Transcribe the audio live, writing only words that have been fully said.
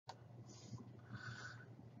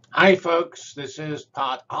Hi, folks. This is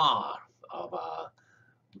part R of a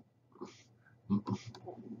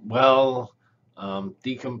well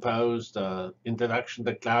decomposed introduction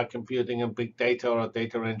to cloud computing and big data or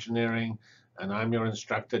data engineering. And I'm your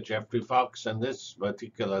instructor, Jeffrey Fox. And this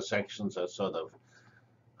particular section's a sort of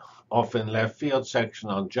off in left field section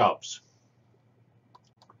on jobs.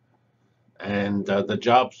 And the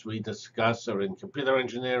jobs we discuss are in computer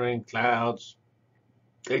engineering, clouds,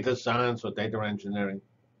 data science or data engineering,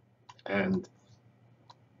 and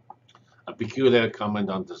a peculiar comment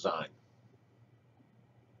on design.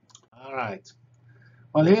 All right.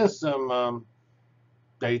 Well, here's some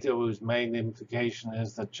data whose main implication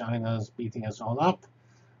is that China is beating us all up.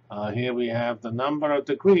 Here we have the number of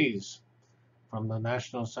degrees from the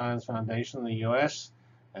National Science Foundation in the US,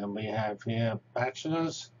 and we have here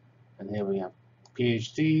bachelor's, and here we have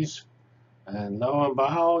PhDs, and lo and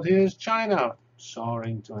behold, here's China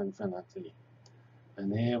soaring to infinity.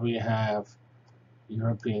 And here we have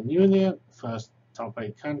European Union, first top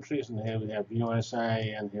 8 countries, and here we have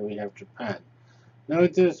USA, and here we have Japan.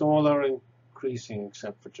 Notice all are increasing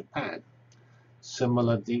except for Japan.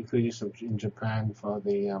 Similar decrease in Japan for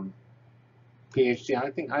the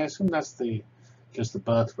PhD. I assume that's just the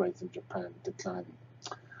birth rate in Japan declining.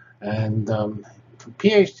 And for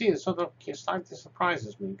PhD, it sort of slightly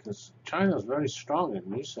surprises me because China is very strong in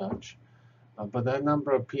research, but their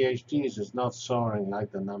number of PhDs is not soaring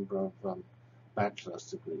like the number of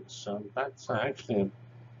bachelor's degrees. So that's actually a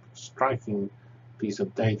striking piece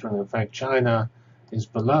of data. And in fact, China is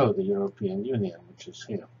below the European Union, which is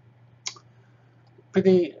here.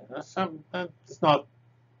 It's not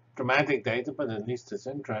dramatic data, but at least it's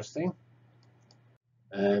interesting.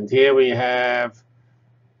 And here we have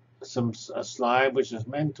a slide which is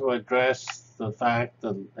meant to address the fact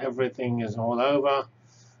that everything is all over.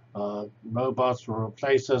 Robots will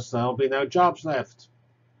replace us. There'll be no jobs left.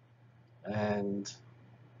 And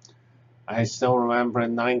I still remember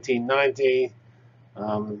in 1990,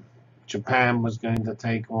 Japan was going to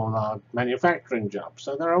take all our manufacturing jobs.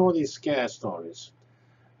 So there are all these scare stories.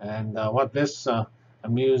 And what this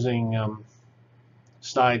amusing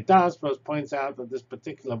slide does was points out that this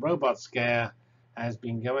particular robot scare has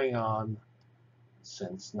been going on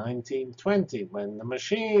since 1920, when the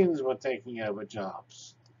machines were taking over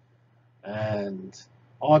jobs. And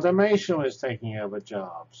automation was taking over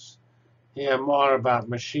jobs. Here, more about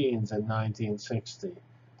machines in 1960.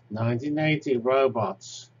 1980,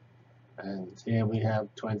 robots. And here we have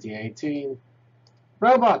 2018,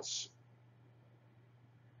 robots.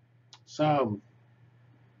 So,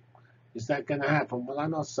 is that going to happen? Well,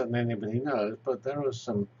 I'm not certain anybody knows, but there are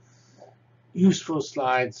some useful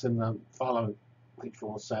slides in the following which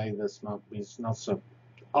will say it's not so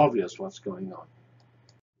obvious what's going on.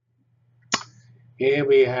 Here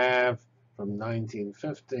we have from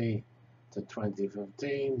 1950 to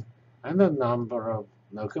 2015, and the number of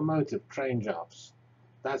locomotive train jobs.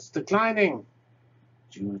 That's declining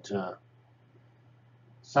due to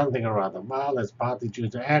something or other. Well, it's partly due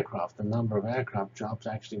to aircraft. The number of aircraft jobs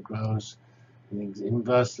actually grows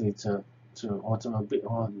inversely to automobile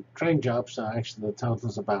or train jobs. So actually the total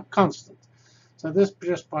is about constant. So this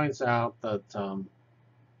just points out that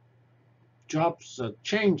jobs are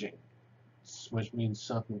changing, which means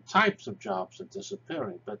certain types of jobs are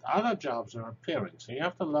disappearing, but other jobs are appearing. So you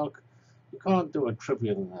have to look. You can't do a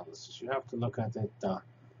trivial analysis. You have to look at it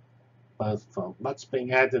both for what's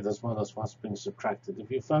being added as well as what's being subtracted.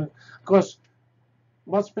 Of course,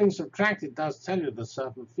 what's being subtracted does tell you that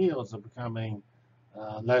certain fields are becoming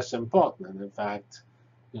less important. And in fact,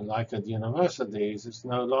 like at universities, it's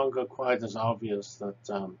no longer quite as obvious that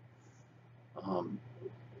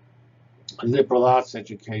a liberal arts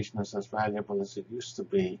education is as valuable as it used to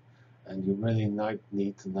be, and you really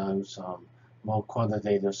need to know some more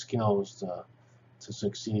quantitative skills to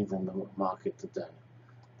succeed in the market today.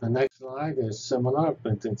 The next slide is similar,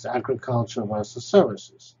 but it's agriculture versus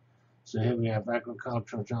services. So here we have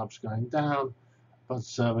agricultural jobs going down, but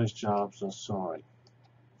service jobs are soaring.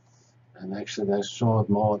 And actually, they soared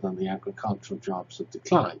more than the agricultural jobs have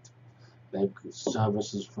declined.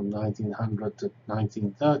 Services from 1900 to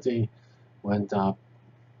 1930 went up,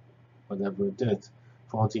 whatever it did,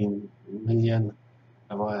 14 million,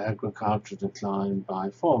 and our agriculture declined by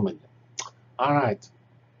 4 million. All right,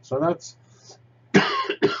 so that's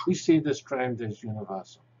we see this trend as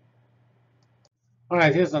universal. All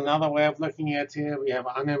right, here's another way of looking at here. We have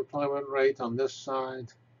unemployment rate on this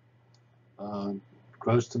side,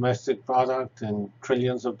 gross domestic product in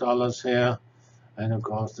trillions of dollars here, and of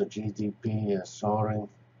course the GDP is soaring.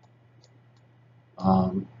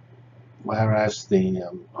 Whereas the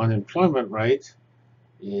unemployment rate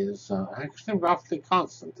is actually roughly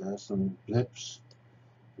constant. There's some blips.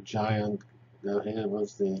 Giant, here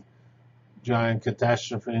was the giant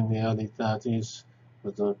catastrophe in the early 30s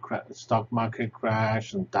with the stock market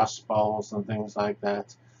crash and dust bowls and things like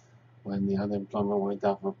that, when the unemployment went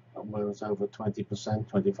up, was over 20%,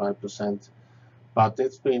 25%. But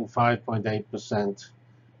it's been 5.8%,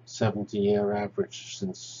 70-year average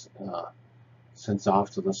since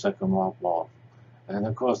after the Second World War. And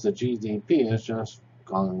of course, the GDP has just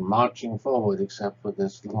gone marching forward, except for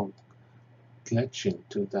this little glitch in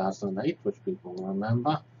 2008, which people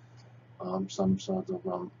remember, some sort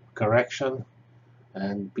of correction.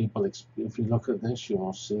 And people, if you look at this, you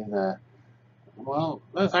will see that, well,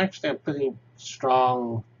 there's actually a pretty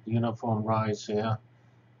strong uniform rise here.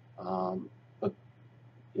 But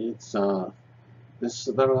it's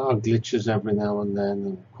there are glitches every now and then,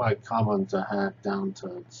 and quite common to have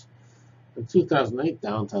downturns. The 2008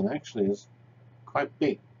 downturn actually is quite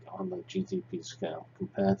big on the GDP scale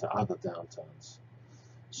compared to other downturns.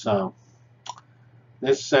 So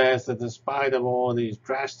this says that despite of all these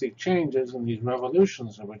drastic changes and these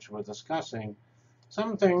revolutions in which we're discussing,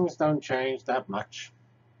 some things don't change that much.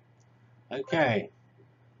 Okay,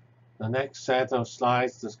 the next set of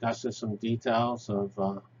slides discusses some details of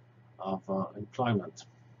employment.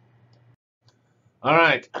 All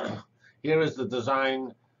right, here is the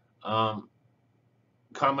design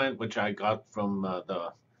comment which I got from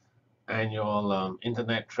the annual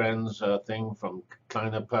Internet Trends thing from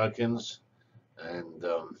Kleiner Perkins, and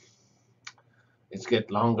it's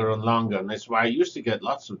get longer and longer, and that's why I used to get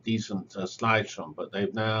lots of decent slides from, but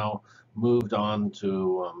they've now moved on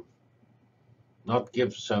to not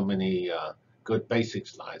give so many good basic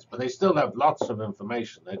slides, but they still have lots of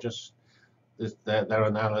information. They're just their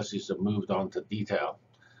analyses have moved on to detail.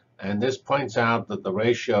 And this points out that the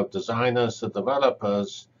ratio of designers to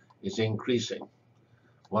developers is increasing.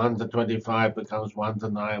 1 to 25 becomes 1 to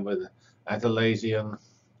 9 with Atlassian.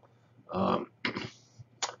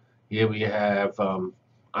 Here we have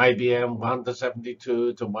IBM 1 to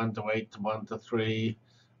 72 to 1 to 8 to 1 to 3,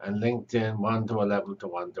 and LinkedIn 1 to 11 to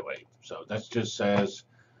 1 to 8. So that just says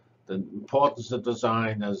the importance of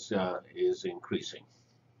design is increasing,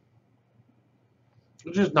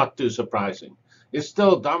 which is not too surprising. It's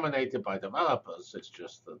still dominated by developers. It's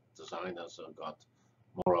just that designers have got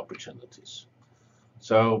more opportunities.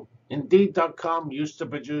 So Indeed.com used to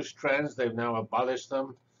produce trends. They've now abolished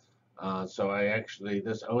them. So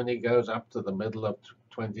this only goes up to the middle of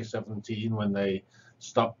 2017 when they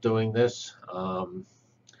stopped doing this.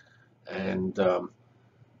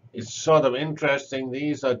 It's sort of interesting.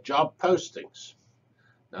 These are job postings.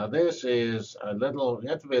 Now this is you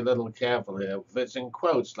have to be a little careful here. If it's in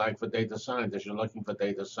quotes, like for data scientists, you're looking for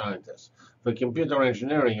data scientists. For computer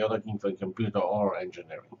engineering, you're looking for computer or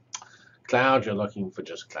engineering. Cloud, you're looking for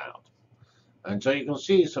just cloud. And so you can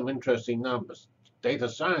see some interesting numbers. Data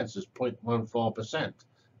science is 0.14%.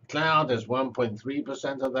 Cloud is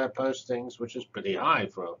 1.3% of their postings, which is pretty high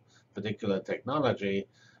for a particular technology.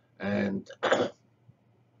 And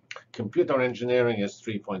computer engineering is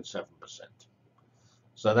 3.7%.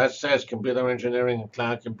 So that says computer engineering and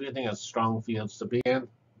cloud computing are strong fields to be in.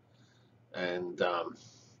 And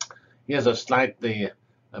here's a slightly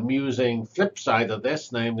amusing flip side of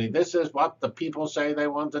this, namely, this is what the people say they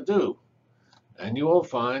want to do. And you will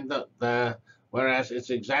find that whereas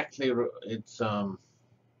it's exactly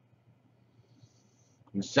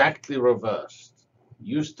reversed.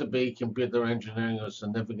 Used to be computer engineering was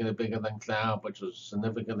significantly bigger than cloud, which was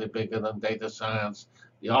significantly bigger than data science.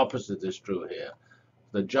 The opposite is true here.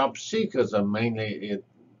 The job seekers are mainly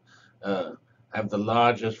have the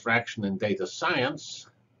largest fraction in data science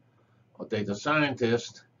or data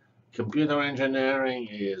scientist. Computer engineering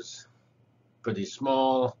is pretty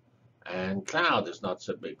small, and cloud is not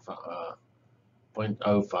so big,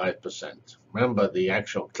 0.05%. Remember, the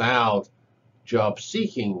actual cloud job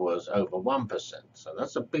seeking was over 1%. So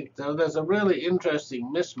that's there's a really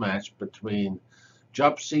interesting mismatch between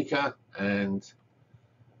job seeker and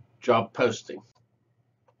job posting.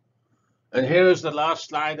 And here is the last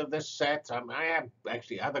slide of this set. I have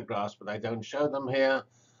actually other graphs, but I don't show them here.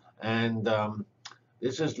 And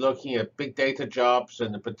this is looking at big data jobs,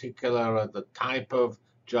 and in particular the type of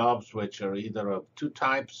jobs, which are either of two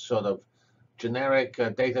types, sort of generic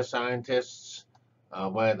data scientists,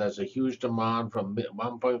 where there's a huge demand from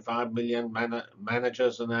 1.5 million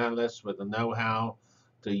managers and analysts with the know-how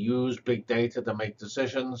to use big data to make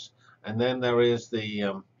decisions. And then there is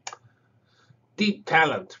the deep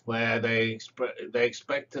talent, where they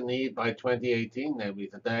expect to need by 2018, maybe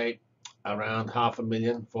today, around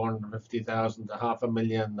 500,000, 450,000 to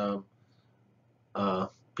 500,000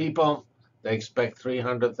 people. They expect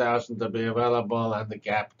 300,000 to be available and the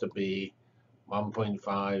gap to be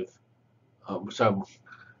 1.5, so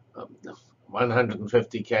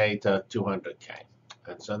 150K to 200K.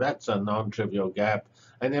 And so that's a non-trivial gap.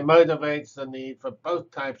 And it motivates the need for both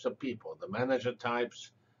types of people, the manager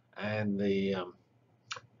types and the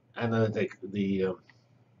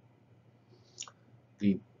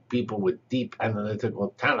the people with deep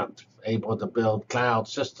analytical talent, able to build cloud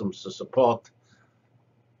systems to support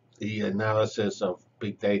the analysis of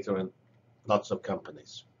big data in lots of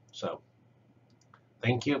companies. So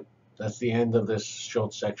thank you. That's the end of this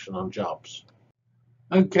short section on jobs.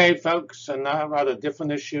 Okay, folks, and now about a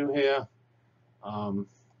different issue here.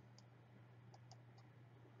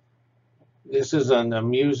 This is an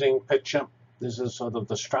amusing picture. This is sort of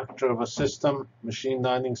the structure of a system, machine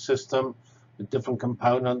learning system, with different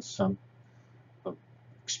components,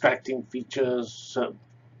 extracting features,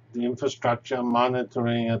 the infrastructure,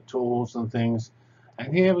 monitoring tools and things.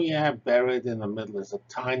 And here we have buried in the middle is a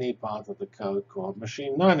tiny part of the code called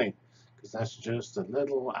machine learning, because that's just a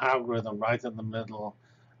little algorithm right in the middle.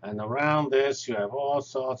 And around this, you have all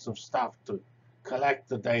sorts of stuff to collect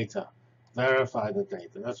the data, verify the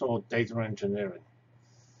data. That's all data engineering.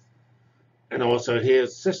 And also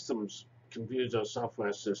here's systems, computer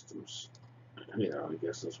software systems, I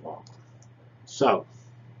guess as well. So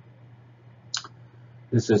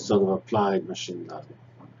this is sort of applied machine learning.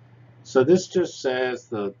 So this just says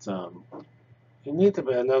that you need to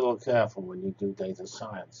be a little careful when you do data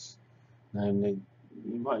science. Namely,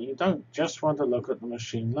 you don't just want to look at the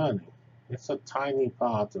machine learning. It's a tiny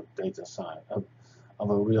part of data science, of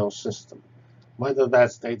a real system. Whether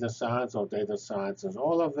that's data science or data sciences,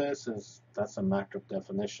 all of this that's a matter of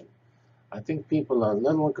definition. I think people are a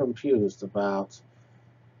little confused about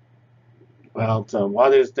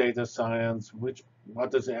what is data science, what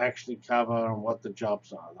does it actually cover, and what the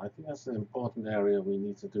jobs are. I think that's an important area we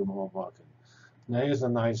need to do more work in. Now here's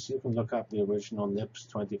you can look up the original NIPS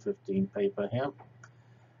 2015 paper here.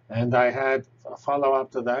 And I had a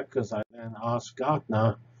follow-up to that because I then asked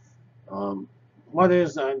Gartner, how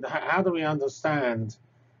do we understand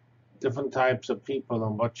different types of people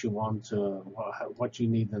and what you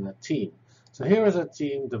need in a team? So here is a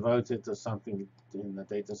team devoted to something in the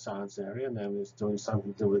data science area, and it's doing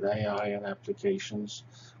something to do with AI and applications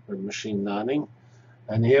with machine learning.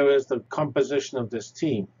 And here is the composition of this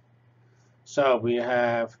team. So we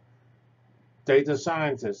have data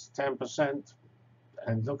scientists, 10%,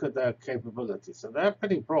 and look at their capabilities. So they're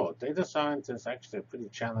pretty broad. Data science is actually a pretty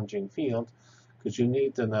challenging field because you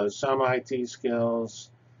need to know some IT skills,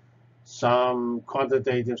 some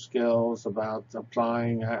quantitative skills about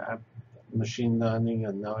applying machine learning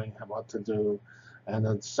and knowing what to do, and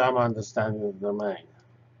then some understanding of the domain.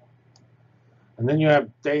 And then you have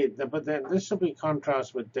data, but then this will be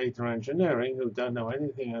contrast with data engineering, who don't know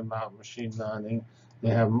anything about machine learning. They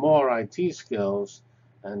have more IT skills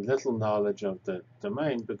and little knowledge of the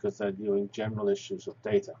domain because they're doing general issues of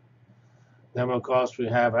data. Then, of course, we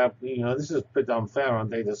have, this is a bit unfair on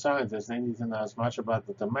data scientists. They need to know as much about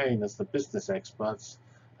the domain as the business experts.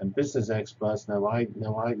 And business experts don't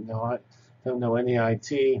know any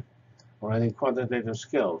IT or any quantitative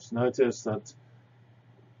skills. Notice that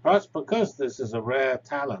perhaps because this is a rare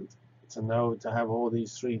talent to have all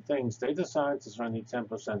these three things, data scientists are only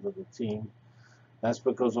 10% of the team. That's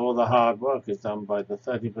because all the hard work is done by the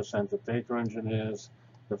 30% of data engineers,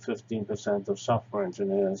 the 15% of software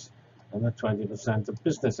engineers, and the 20% of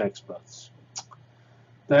business experts.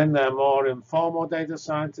 Then there are more informal data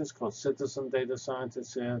scientists called citizen data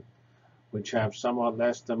scientists here, which have somewhat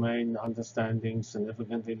less domain understanding,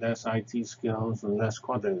 significantly less IT skills, and less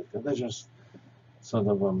quantitative. They're just sort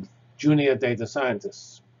of junior data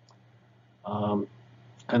scientists. And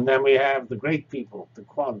then we have the great people, the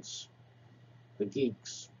quants, the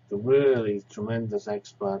geeks, the really tremendous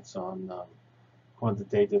experts on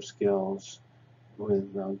quantitative skills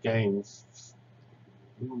with gains,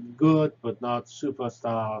 good but not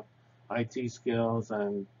superstar IT skills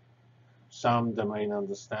and some domain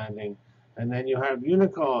understanding. And then you have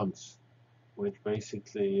unicorns, which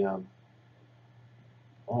basically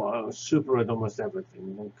are super at almost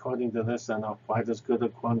everything. According to this, they're not quite as good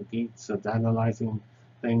at quant geeks at analyzing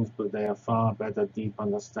things, but they have far better deep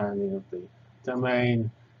understanding of the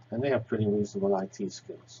domain, and they have pretty reasonable IT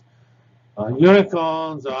skills.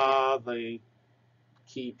 Unicorns are the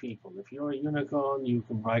key people. If you're a unicorn, you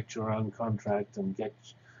can write your own contract and get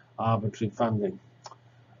arbitrary funding.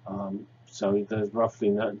 So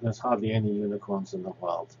there's hardly any unicorns in the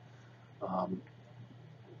world. And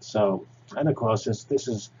of course, this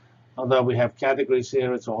is, although we have categories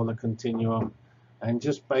here, it's all a continuum. And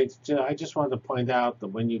I just want to point out that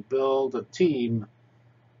when you build a team,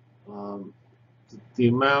 the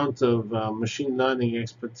amount of machine learning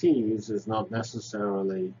expertise is not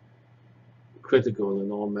necessarily critical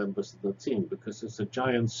in all members of the team because it's a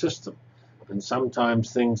giant system. And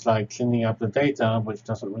sometimes things like cleaning up the data, which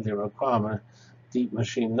doesn't really require deep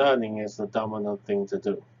machine learning, is the dominant thing to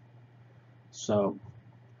do. So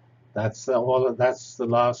that's the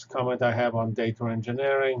last comment I have on data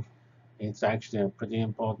engineering. It's actually a pretty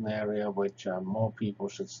important area which more people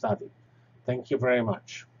should study. Thank you very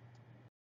much.